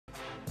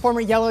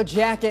Former Yellow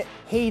Jacket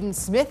Hayden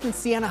Smith and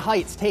Siena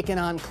Heights taking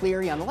on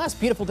Cleary on the last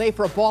beautiful day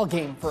for a ball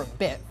game for a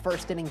bit.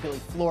 First inning, Billy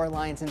Floor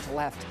lines into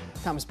left.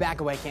 Thomas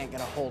Backaway can't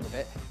get a hold of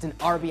it. It's an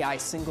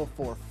RBI single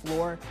for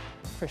Floor.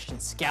 Christian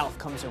Scalf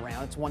comes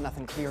around. It's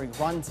 1-0 Cleary.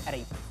 Runs at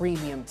a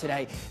premium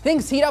today.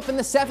 Things heat up in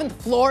the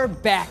seventh. Floor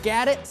back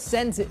at it.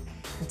 Sends it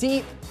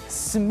deep.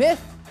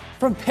 Smith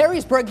from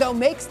Perrysburg, though,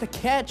 makes the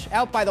catch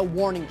out by the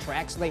warning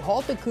track. So they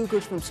halt the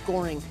Cougars from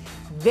scoring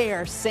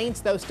there. Saints,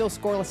 though, still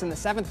scoreless in the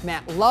seventh.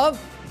 Matt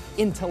Love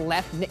into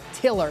left. Nick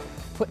Tiller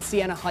put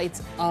Siena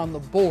Heights on the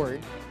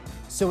board.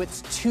 So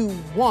it's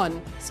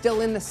 2-1. Still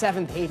in the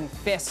seventh, Hayden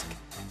Fisk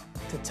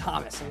to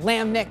Thomas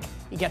Lamnick.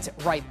 He gets it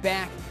right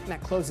back, and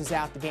that closes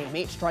out the game.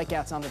 8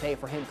 strikeouts on the day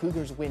for him.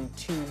 Cougars win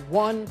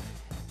 2-1.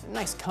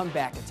 Nice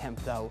comeback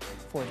attempt, though,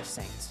 for the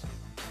Saints.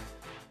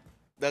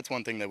 That's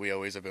one thing that we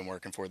always have been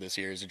working for this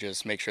year, is to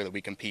just make sure that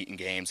we compete in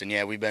games. And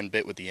yeah, we've been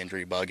bit with the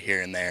injury bug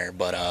here and there,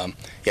 but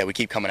yeah, we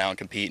keep coming out and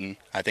competing.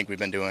 I think we've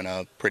been doing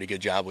a pretty good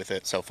job with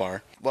it so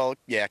far. Well,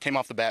 yeah, I came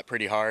off the bat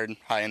pretty hard,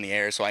 high in the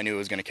air, so I knew it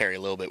was going to carry a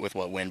little bit with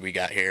what wind we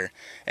got here.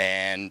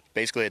 And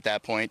basically at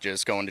that point,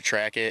 just going to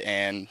track it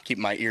and keep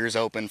my ears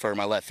open for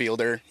my left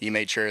fielder. He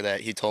made sure that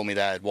he told me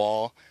that I had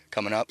wall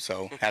coming up,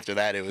 so after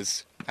that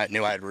I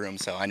knew I had room,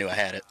 so I knew I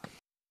had it.